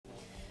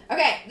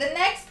Okay, the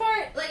next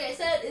part, like I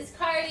said, is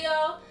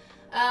cardio.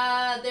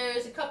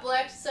 There's a couple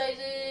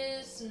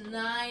exercises,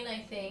 9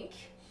 I think.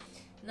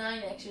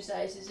 9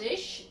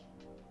 exercises-ish.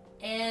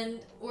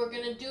 And we're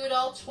going to do it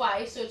all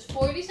twice. So it's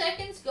 40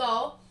 seconds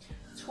go,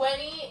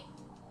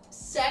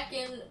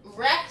 20-second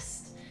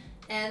rest.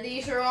 And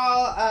these are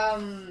all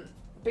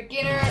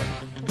beginner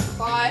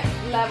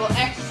level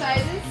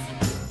exercises.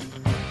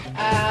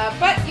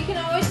 But you can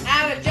always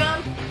add a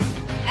jump,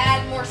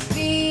 add more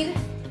speed,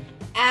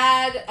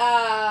 add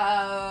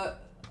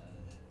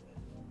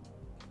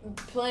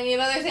plenty of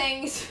other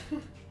things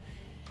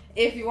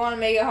if you want to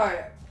make it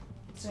harder.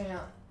 So, you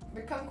know,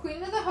 become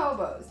queen of the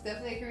hobos.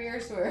 Definitely a career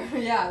swerve.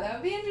 Yeah, that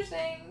would be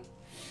interesting.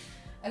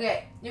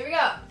 Okay, here we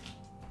go.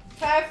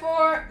 5,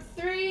 4,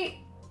 3,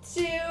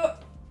 2,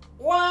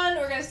 1.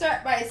 We're going to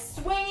start by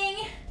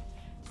swinging,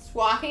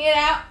 walking it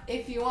out.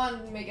 If you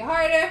want to make it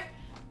harder,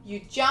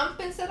 you jump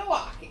instead of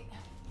walking.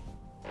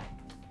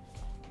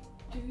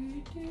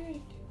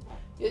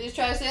 You'll just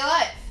try to stay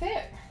alive.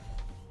 Fair.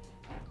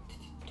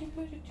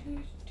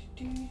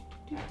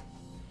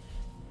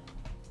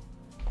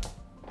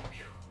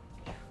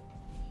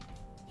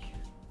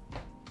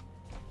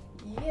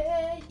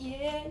 Yeah,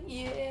 yeah,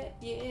 yeah,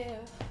 yeah.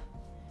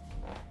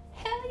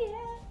 Hell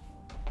yeah.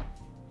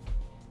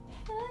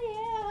 Hell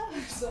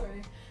yeah.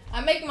 Sorry.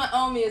 I'm making my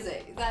own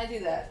music. I do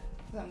that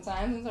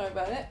sometimes. I'm sorry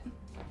about it.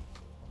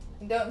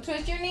 And don't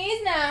twist your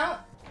knees now.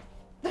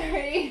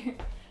 3,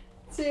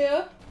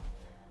 2,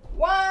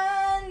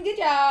 1. Good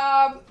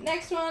job.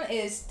 Next one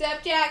is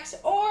step jacks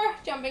or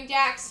jumping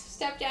jacks.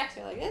 Step jacks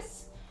are like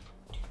this.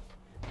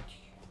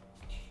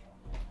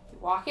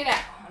 Walk it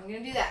out. I'm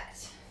going to do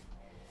that.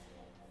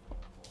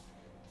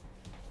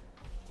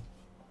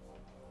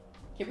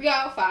 Here we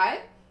go. 5,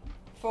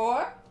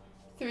 4,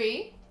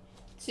 3,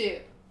 2,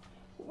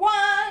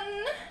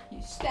 1.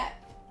 You step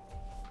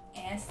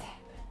and step.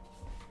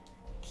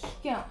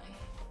 Keep going.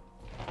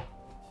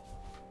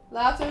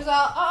 Laughters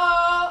all.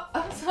 Oh,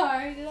 I'm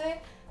sorry. Did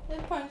I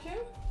punch him?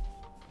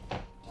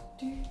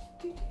 Yeah,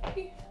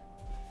 yeah.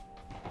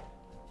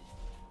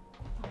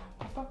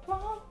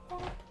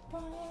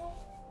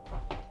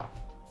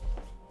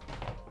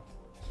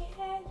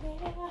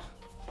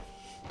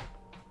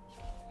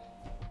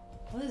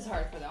 Well, this is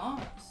hard for the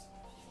arms.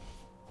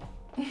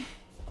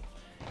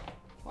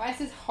 Why is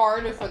this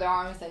harder for the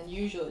arms than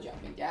usual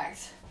jumping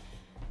jacks?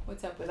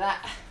 What's up with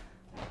that?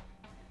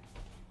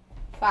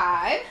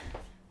 5,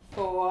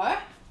 4,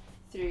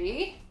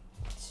 3,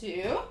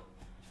 2,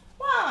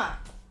 1.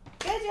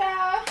 Good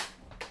job.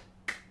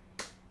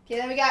 Okay,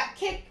 then we got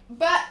kick,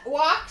 butt,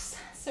 walks.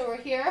 So we're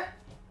here,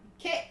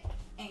 kick,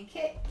 and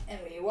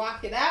we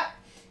walk it out.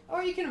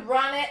 Or you can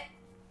run it.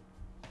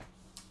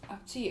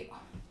 Up to you.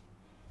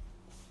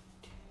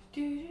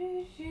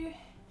 Here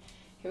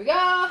we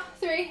go.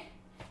 3,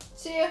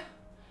 2,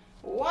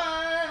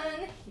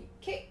 1. You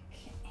kick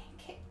and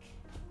kick.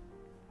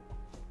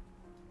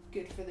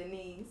 Good for the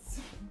knees.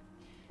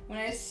 When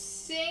I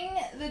sing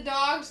the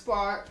dogs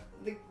bark,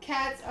 the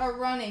cats are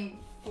running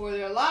for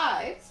their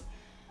lives.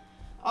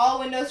 All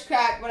windows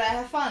crack, but I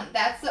have fun.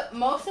 That's the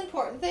most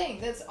important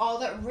thing. That's all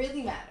that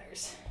really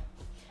matters.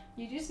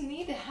 You just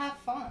need to have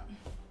fun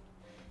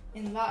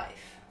in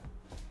life.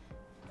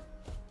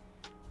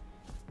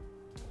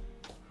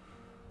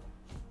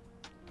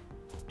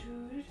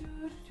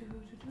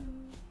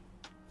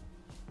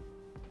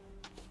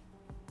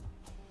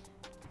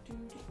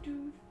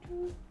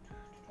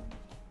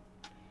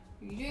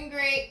 You're doing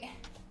great.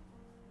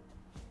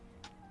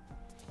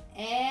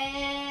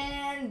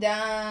 And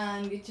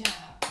done. Good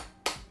job.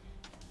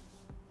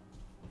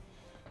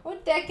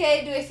 What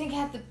decade do I think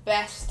had the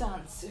best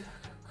stunts? Ooh, good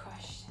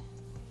question.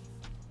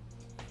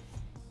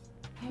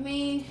 I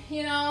mean,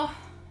 you know,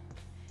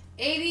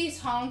 80s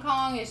Hong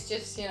Kong is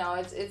just, you know,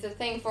 it's a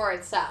thing for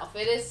itself.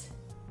 It is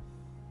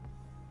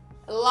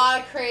a lot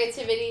of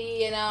creativity,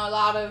 you know, a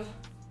lot of...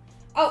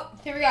 Oh,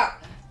 here we go.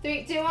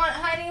 3, 2, 1,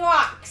 honey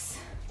walks.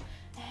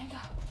 And go.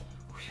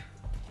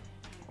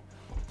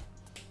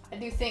 I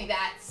do think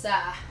that's,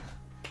 I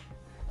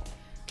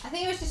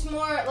think it was just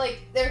more, like,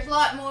 there's a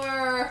lot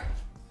more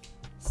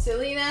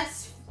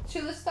silliness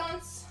to the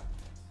stunts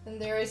than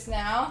there is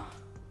now.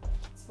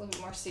 It's a little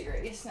bit more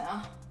serious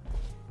now.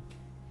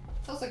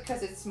 It's also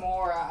because it's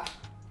more,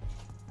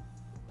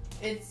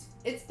 it's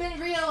been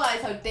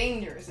realized how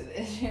dangerous it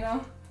is, you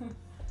know?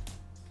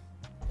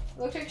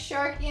 Looks like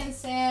Sharky and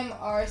Sam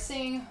are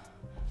singing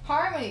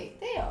harmony.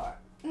 They are.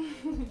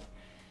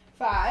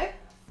 5,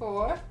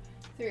 4,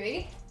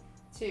 3,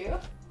 2,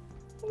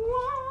 1.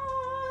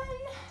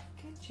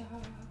 Good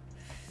job.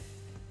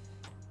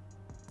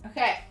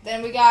 Okay,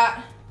 then we're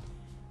gonna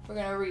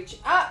reach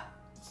up,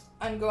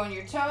 go on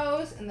your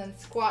toes, and then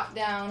squat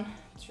down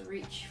to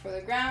reach for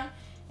the ground.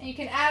 And you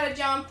can add a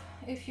jump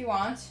if you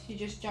want. You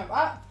just jump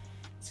up,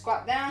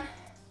 squat down.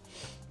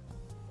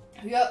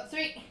 Here we go.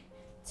 3,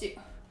 2,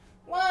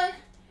 1.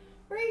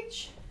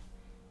 Reach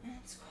and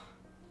squat.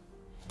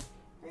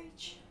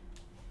 Reach.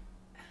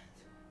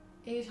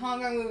 These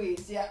Hong Kong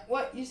movies. Yeah.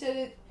 What? You said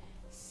it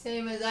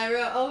same as I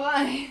wrote. Oh,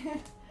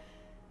 fine.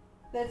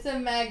 That's a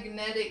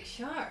magnetic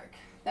shark.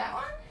 That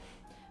one?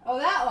 Oh,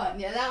 that one.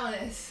 Yeah, that one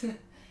is.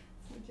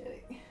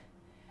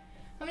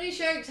 How many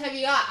sharks have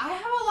you got? I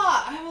have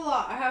a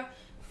lot. I have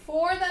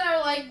 4 that are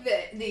like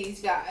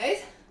these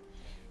guys.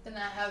 Then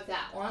I have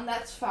that one.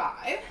 That's 5.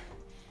 I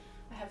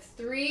have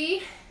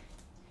 3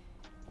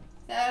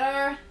 that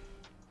are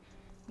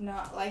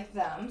not like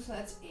them. So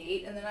that's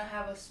 8. And then I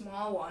have a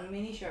small one,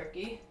 mini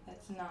sharky.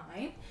 That's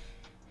 9.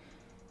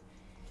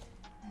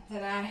 And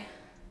then I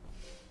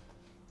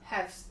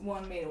have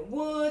one made of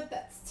wood.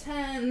 That's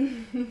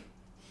 10.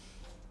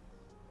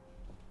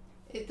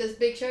 Does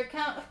big shark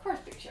count? Of course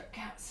big shark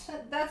counts.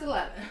 That's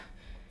 11.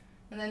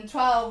 And then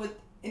 12 with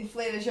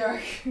inflated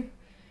shark.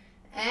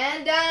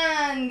 And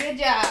done! Good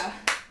job!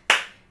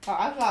 Oh,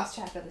 I've lost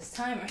track of this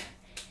timer.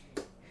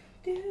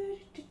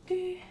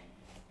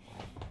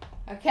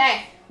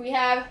 Okay, we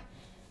have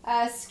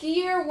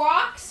skier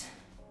walks.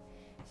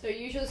 So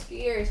usual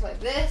skier is like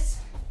this.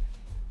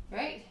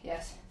 Right?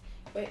 Yes.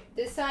 Wait,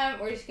 this time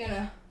we're just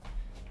gonna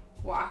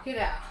walk it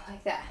out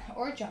like that.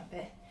 Or jump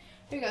it.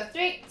 Here we go.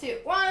 3, 2,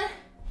 1.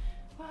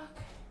 Walk.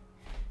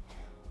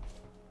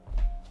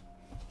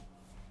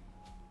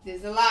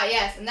 There's a lot,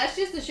 yes, and that's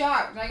just the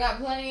shark. I got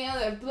plenty of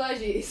other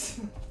plushies.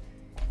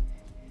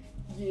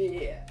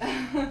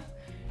 Yeah.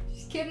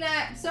 She's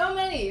kidnapped so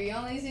many. You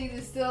only see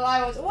the still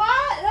alive ones.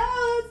 What?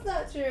 No, that's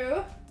not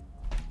true.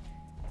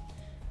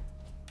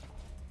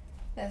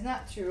 That's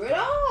not true at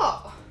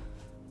all.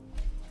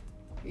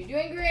 You're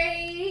doing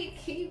great.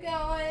 Keep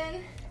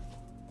going.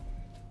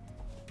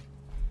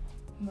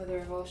 Mother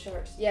of all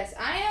sharks. Yes,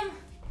 I am.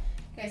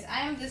 Guys,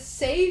 I am the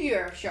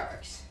savior of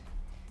sharks.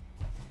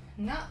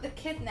 Not the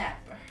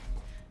kidnapper.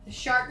 The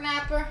shark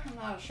napper. I'm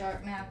not a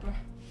shark napper.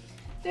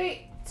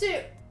 3,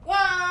 2,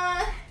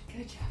 1.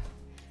 Good job.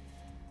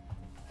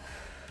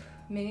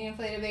 Mini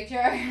inflated big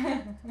shark.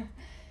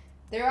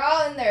 They're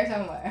all in there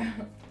somewhere.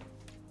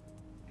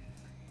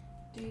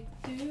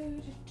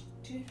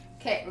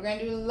 Okay, we're gonna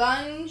do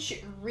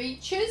lunge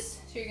reaches.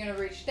 So you're gonna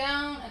reach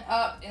down and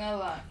up in a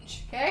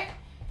lunge. Okay?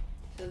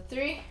 So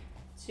 3,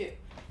 2,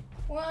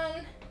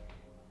 1.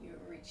 You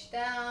reach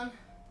down.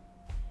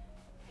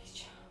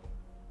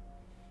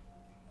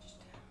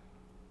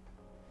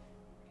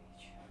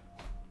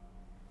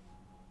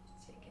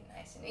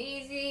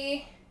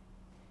 Easy.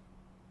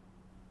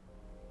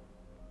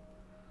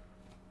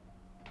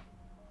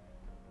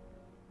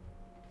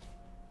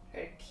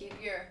 Try to keep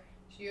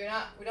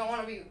we don't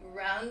want to be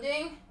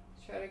rounding.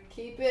 Try to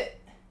keep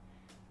it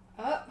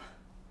up.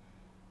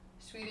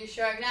 Swedish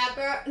shark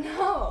napper.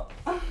 No.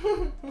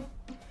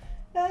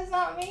 That's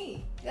not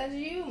me. That's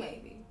you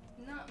maybe.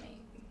 Not me.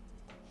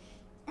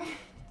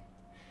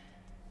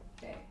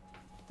 Okay.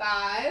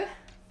 5,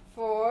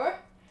 4,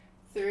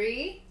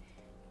 3,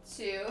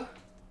 2,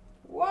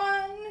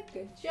 1.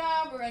 Good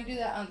job. We're going to do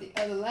that on the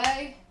other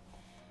leg.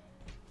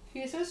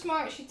 She's so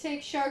smart. She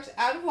takes sharks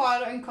out of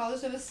water and calls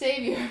herself a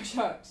savior of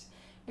sharks.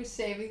 We're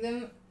saving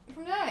them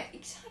from dying.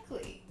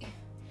 Exactly.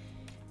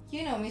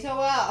 You know me so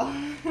well.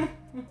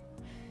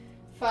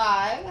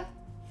 5,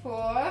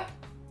 4,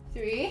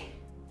 3,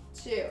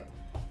 2,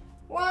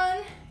 1.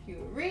 You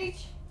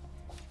reach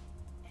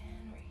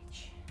and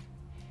reach.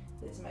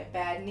 This is my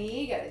bad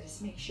knee. Gotta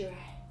just make sure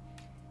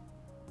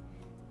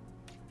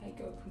I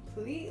go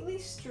completely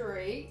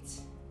straight.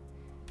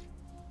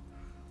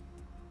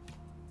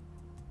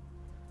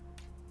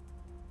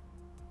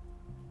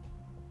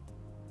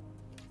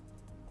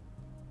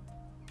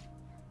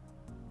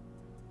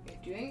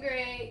 You're doing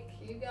great.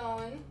 Keep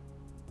going.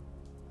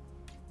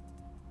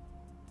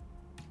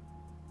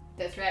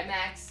 That's right,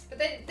 Max. But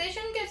they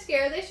shouldn't get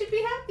scared. They should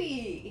be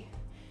happy.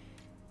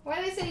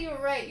 Why did I say you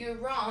were right? You're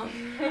wrong.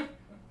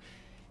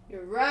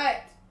 You're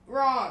right.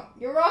 Wrong.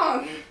 You're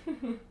wrong.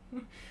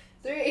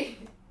 3,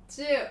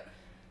 2,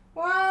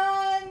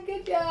 1.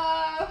 Good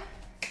job.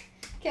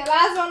 Okay,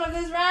 last one of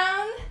this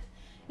round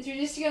is you're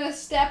just gonna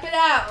step it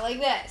out like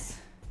this.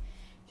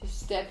 Just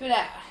step it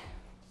out.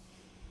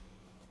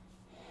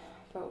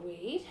 But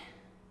wait.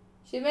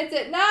 She admits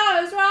it.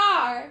 No, it's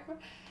wrong.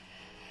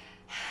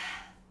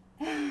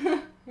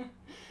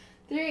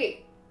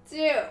 3,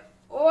 2,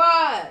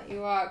 1.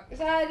 You walk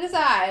side to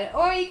side,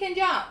 or you can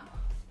jump.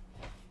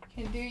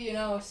 You can do, you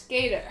know, a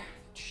skater.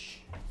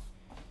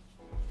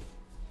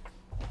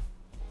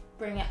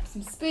 Bring up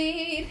some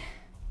speed.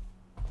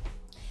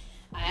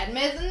 I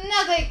admit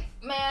nothing,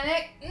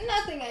 Manic.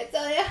 Nothing, I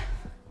tell ya.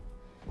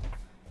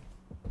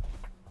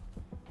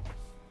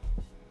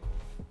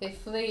 They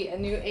flee. A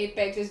new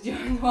apex is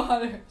joining the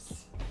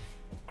waters.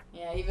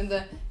 Yeah, even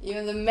the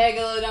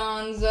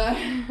megalodons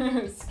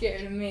are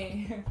scared of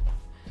me.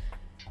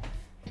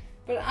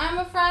 But I'm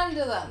a friend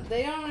to them.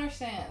 They don't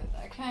understand,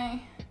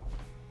 okay?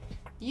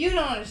 You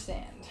don't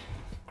understand.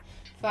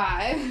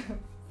 5,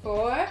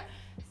 4,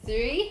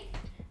 3,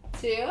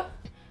 2,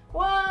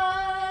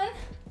 1.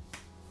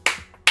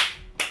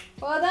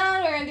 Well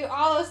done. We're gonna do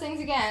all those things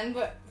again,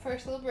 but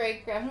first a little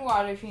break. Grab some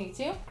water if you need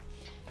to.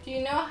 Do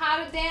you know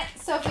how to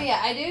dance, Sophia?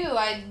 I do.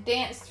 I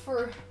danced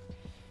for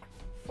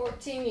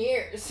 14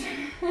 years.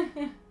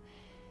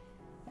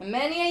 And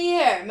many a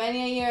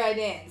year I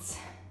dance.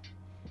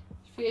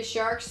 Sophia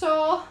Shark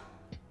Soul.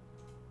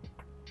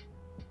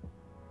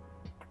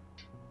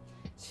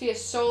 Sophia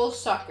Soul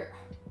Sucker.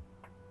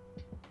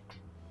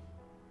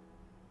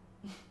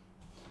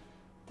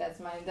 That's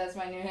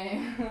my new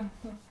name.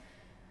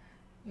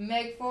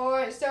 Meg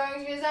Ford,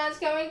 starring SofiaStunts,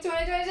 coming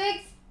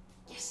 2026.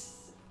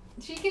 Yes,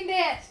 she can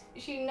dance.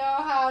 She know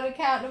how to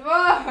count to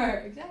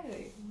 4.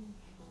 Exactly.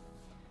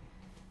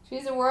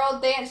 She's a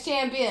world dance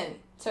champion.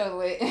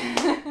 Totally.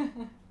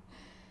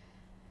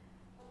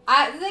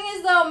 The thing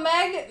is though,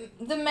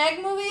 the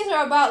Meg movies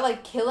are about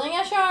like killing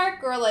a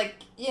shark or like,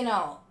 you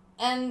know,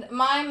 and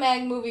my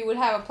Meg movie would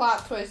have a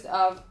plot twist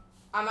of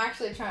I'm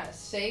actually trying to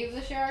save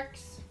the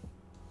sharks.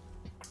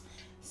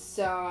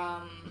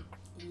 So,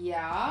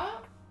 yeah.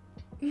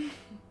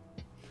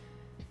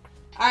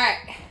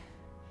 Alright.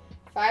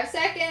 5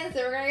 seconds,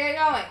 then we're gonna get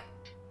going.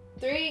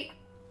 3,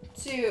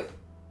 2,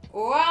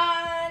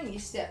 1. You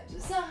step to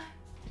the side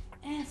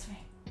and swing.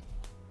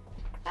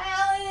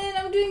 Hi, Alan.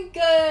 I'm doing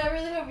good. I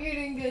really hope you're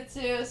doing good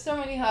too. So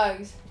many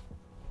hugs.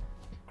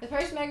 The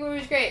first Meg movie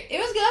was great. It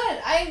was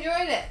good. I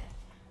enjoyed it.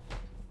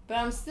 But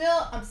I'm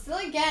still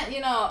again,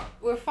 you know,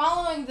 we're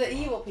following the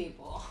evil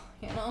people,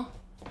 you know?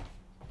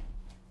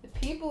 The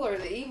people are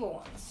the evil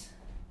ones.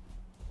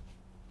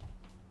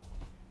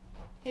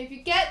 If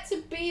you get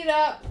to beat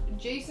up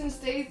Jason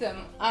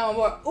Statham, I'm on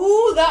board.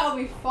 Ooh, that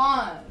would be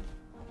fun.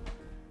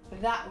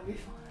 That would be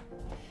fun.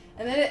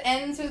 And then it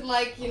ends with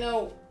like, you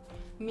know,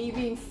 me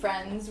being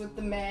friends with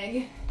the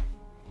Meg.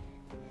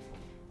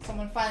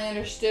 Someone finally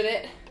understood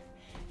it.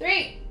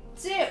 3,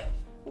 2,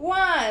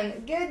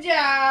 1. Good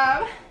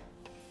job.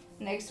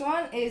 Next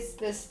one is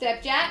the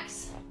step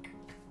jacks.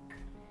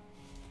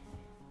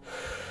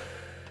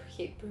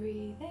 Keep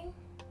breathing.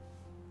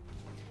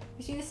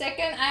 You seen the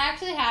second? I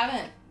actually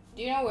haven't.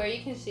 Do you know where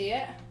you can see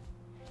it?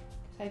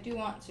 Because I do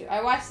want to.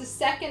 I watched the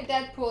second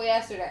Deadpool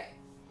yesterday.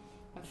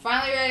 I'm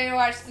finally ready to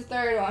watch the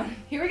third one.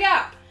 Here we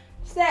go.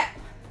 Step.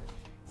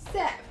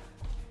 Step.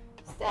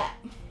 Step.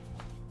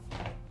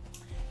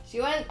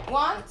 She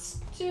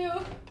wants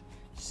to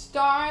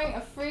starring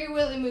a Free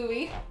Willy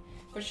movie.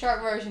 For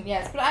short version,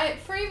 yes. But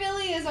Free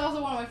Willy is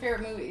also one of my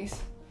favorite movies.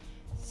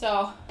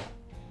 So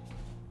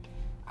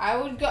I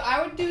would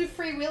do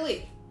Free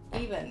Willy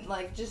even.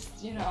 Like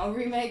just, you know,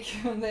 remake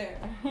I'm there.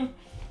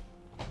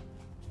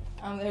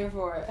 I'm there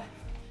for it.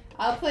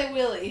 I'll play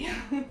Willy.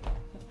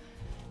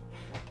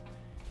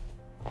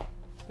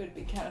 Would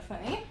be kind of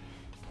funny.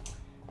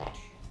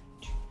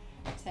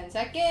 10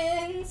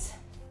 seconds.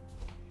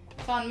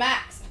 It's on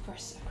max. Of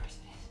course it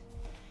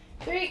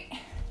is. 3,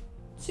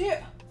 2,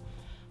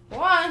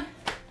 1.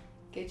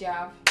 Good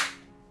job.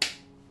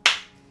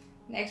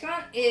 Next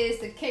one is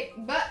the kick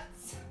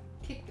butts.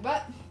 Kick the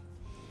butt.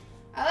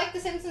 I like the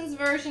Simpsons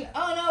version.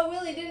 Oh no,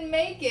 Willy didn't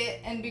make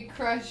it and be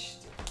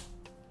crushed.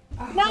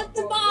 Oh, not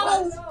the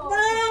balls!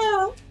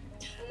 No!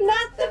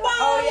 Not the balls!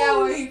 Oh yeah,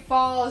 where he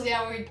falls.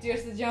 Yeah, where he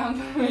does the jump.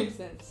 Makes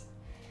sense.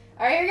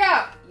 Alright, here we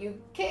go.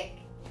 You kick,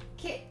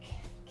 kick,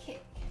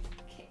 kick,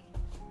 kick.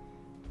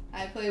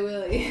 I play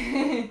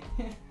Willy.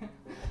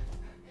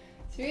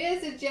 So he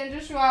has a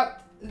gender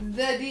swap,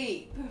 The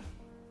Deep.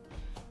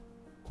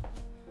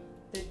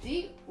 The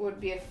Deep would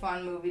be a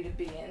fun movie to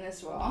be in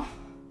as well.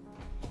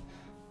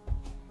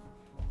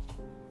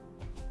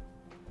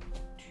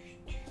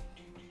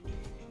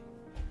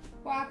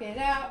 Walk it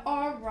out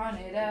or run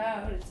it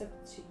out, it's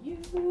up to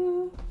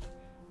you.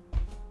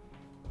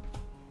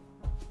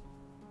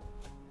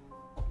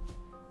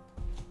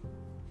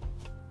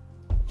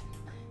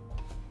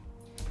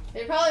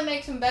 They probably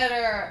make some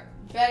better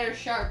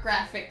shark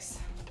graphics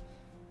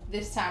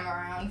this time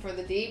around for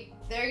The Deep.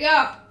 There you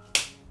go.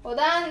 Well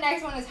done. The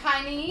next one is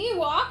high knee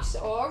walks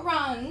or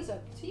runs,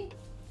 up to you.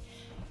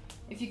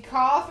 If you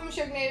call from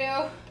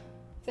Sharknado,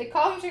 if they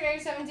call from Sharknado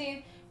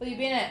 17, will you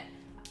be in it?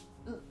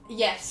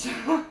 Yes.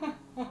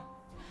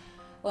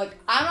 Look,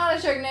 I'm not a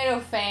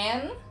Sharknado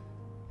fan,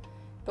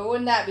 but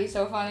wouldn't that be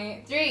so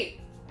funny? 3,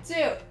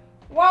 2,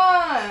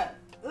 1.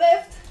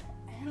 Lift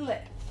and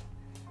lift.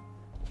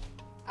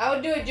 I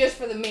would do it just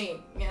for the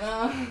meme, you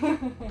know?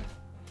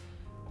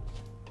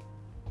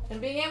 And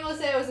being able to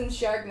say I was in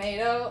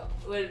Sharknado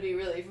would be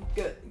really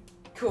good,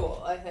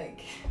 cool, I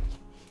think.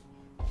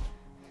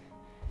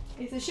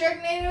 Is the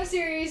Sharknado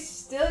series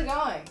still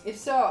going? If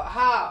so,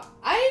 how?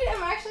 I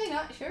am actually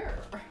not sure.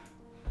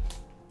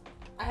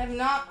 I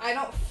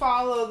don't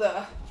follow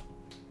the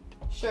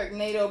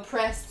Sharknado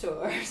press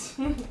tours.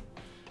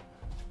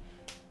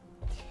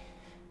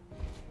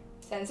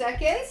 10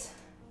 seconds.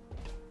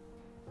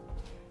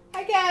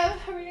 Hi Gav,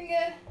 how are you doing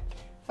good?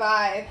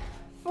 5,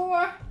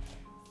 4,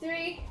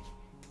 3,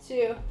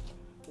 2,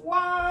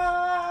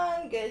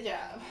 1. Good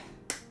job.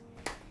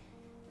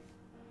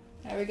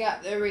 Now we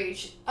got the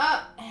reach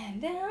up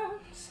and down.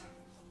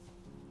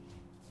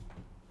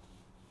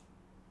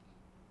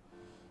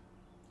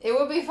 It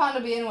would be fun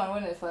to be in one,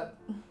 wouldn't it, Flip?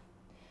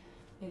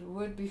 It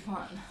would be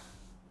fun.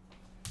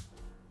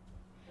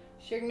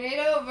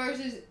 Sharknado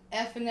versus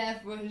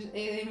F&F versus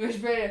Alien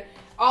versus Predator.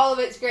 All of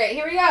it's great.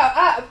 Here we go.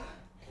 Up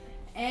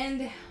and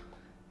down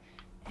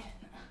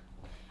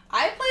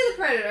I play the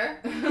Predator.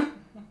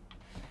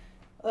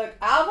 Look,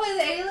 I'll play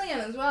the alien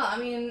as well. I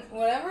mean,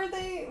 whatever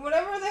they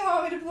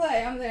want me to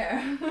play, I'm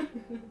there.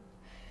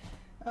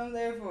 I'm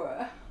there for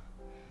it.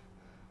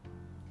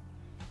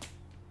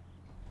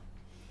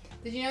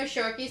 Did you know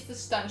Sharky's the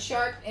stunt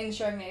shark in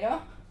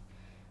Sharknado?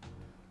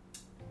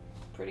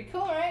 Pretty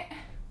cool, right?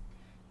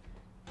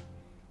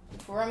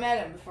 Before I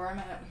met him.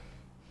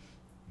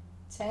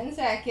 10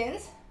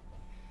 seconds.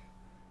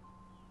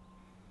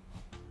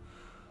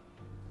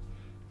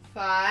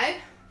 5,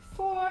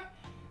 4,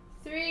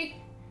 3,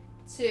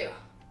 2,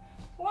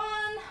 1.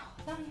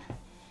 Hold on.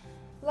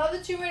 Love the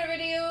 2-minute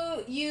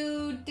video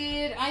you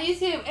did on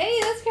YouTube. Hey,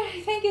 that's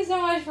great. Thank you so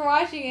much for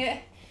watching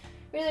it.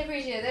 Really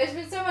appreciate it. There's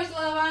been so much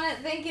love on it.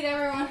 Thank you to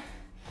everyone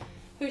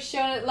who's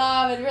shown it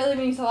love. It really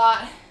means a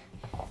lot.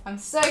 I'm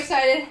so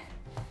excited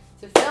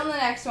to film the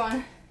next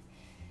one.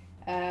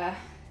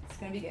 It's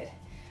gonna be good.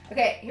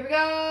 Okay, here we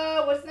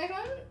go. What's the next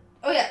one?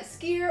 Oh yeah,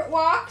 skier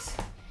walks.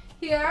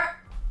 Here,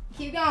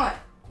 keep going.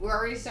 We're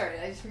already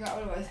started. I just forgot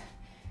what it was.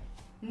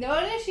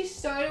 Notice she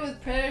started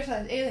with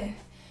Predator / alien,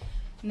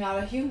 not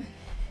a human.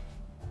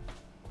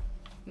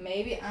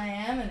 Maybe I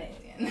am an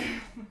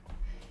alien.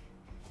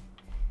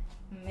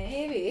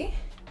 Maybe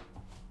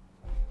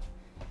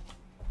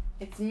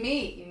it's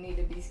me you need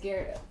to be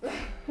scared of.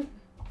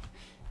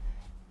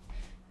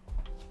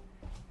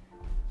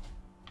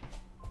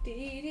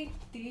 10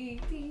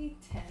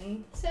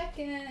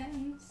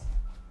 seconds.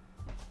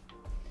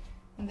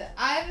 The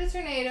eye of the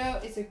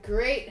tornado is a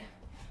great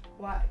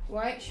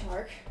white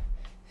shark.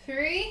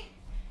 3,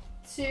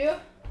 2,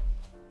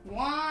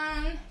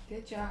 1.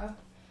 Good job.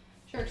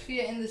 Shark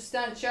Sophia in the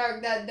stunt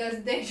shark that does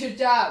a dangerous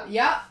job.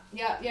 Yup.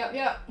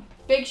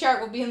 Big shark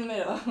will be in the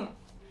middle.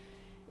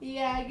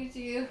 Yeah, good to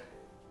you.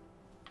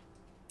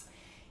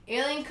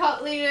 Alien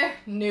cult leader,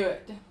 knew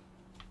it.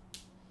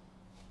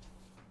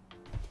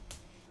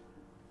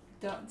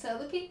 Don't tell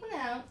the people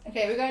now.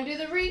 Okay, we're gonna do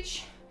the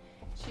reach.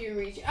 So you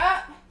reach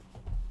up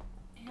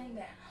and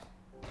down.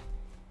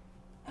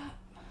 Up.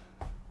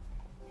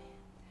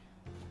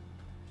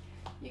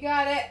 You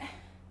got it.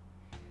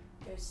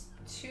 There's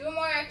 2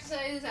 more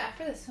exercises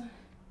after this one.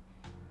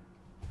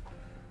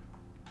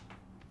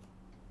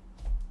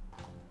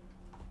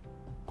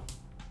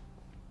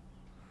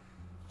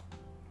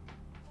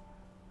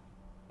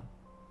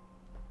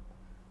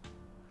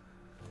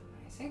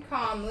 Nice and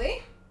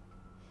calmly.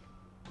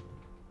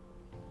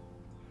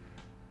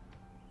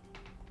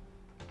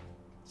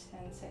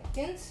 10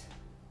 seconds.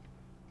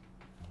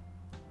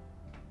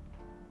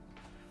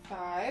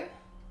 5,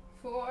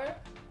 4,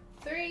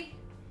 3,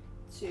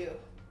 2,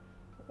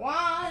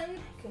 1.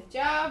 Good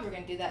job. We're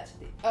going to do that to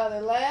the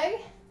other leg.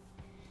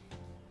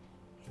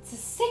 It's a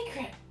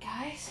secret,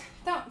 guys.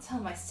 Don't tell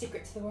my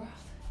secret to the world.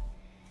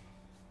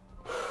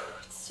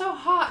 It's so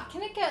hot.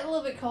 Can it get a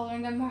little bit colder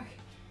in Denmark?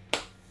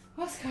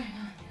 What's going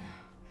on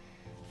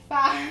now?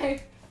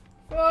 5,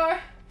 4,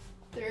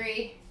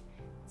 3,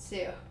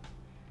 2,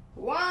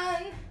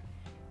 1.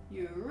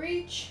 You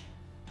reach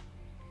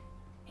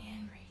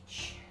and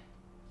reach.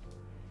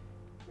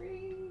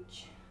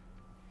 Reach.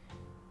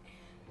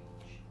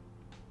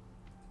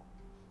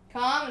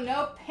 Calm,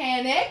 no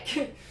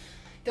panic.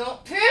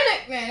 Don't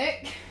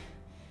panic.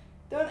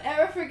 Don't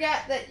ever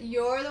forget that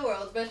you're the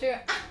world's best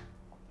cheerleader.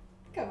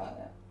 Come on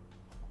now.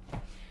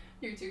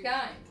 You're too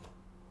kind.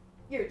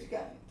 You're too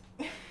kind.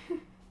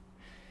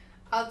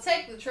 I'll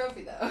take the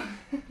trophy though.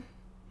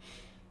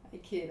 I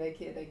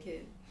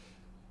kid.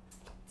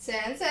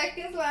 10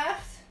 seconds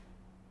left.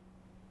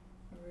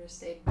 We're gonna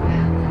stay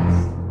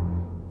balanced.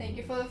 Thank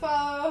you for the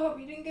follow. Hope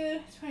you're doing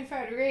good.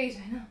 25 degrees,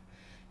 I know.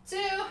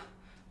 2,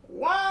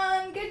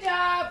 1, good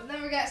job.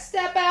 Then we got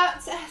step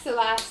outs. That's the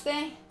last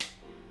thing.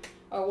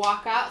 Or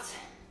walk outs.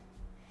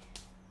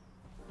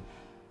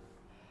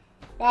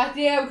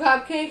 Goddamn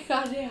cupcake.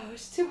 Goddamn,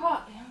 it's too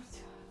hot.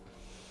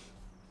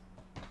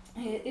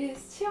 It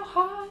is too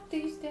hot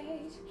these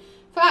days.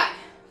 5,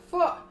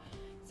 4,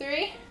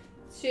 3,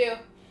 2,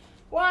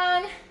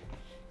 1.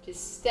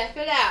 Just step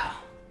it out.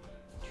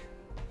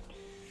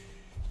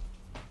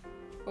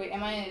 Wait,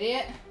 am I an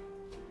idiot?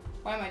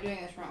 Why am I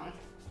doing this wrong?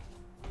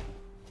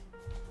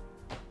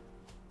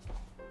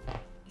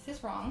 Is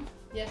this wrong?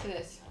 Yes, it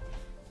is.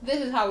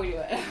 This is how we do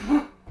it. I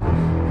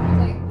was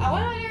like, oh,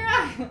 what am I doing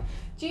wrong?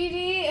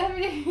 GG,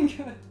 everything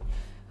good.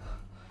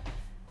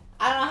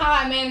 I don't know how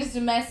I managed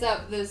to mess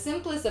up the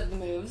simplest of the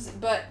moves,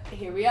 but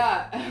here we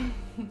are.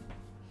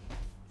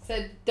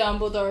 Said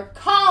Dumbledore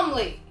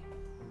calmly.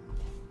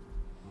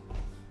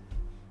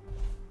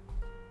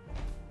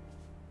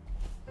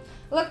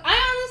 Look, I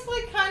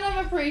honestly kind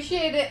of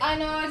appreciate it. I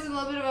know it's a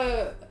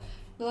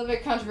little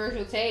bit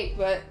controversial take,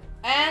 but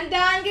and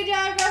done. Good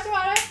job, glass of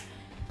water.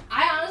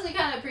 I honestly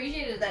kind of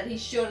appreciated that he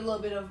showed a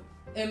little bit of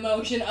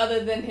emotion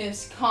other than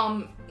his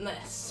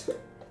calmness. You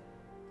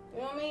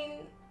know what I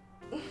mean?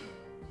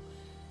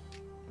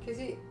 Because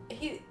he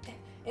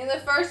in the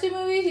first 2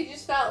 movies, he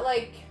just felt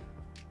like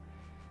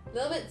a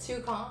little bit too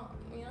calm,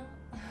 you know?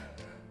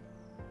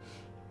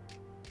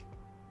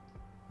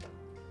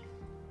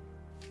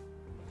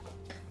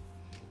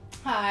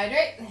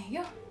 Hydrate, there you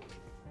go.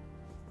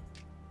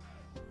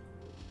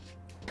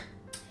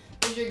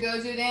 is your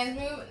go-to dance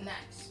move?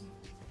 Nice.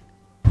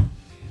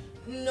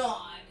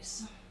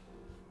 Nice.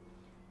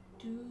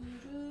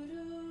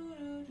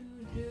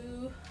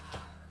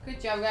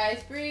 Good job,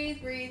 guys.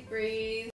 Breathe, breathe, breathe.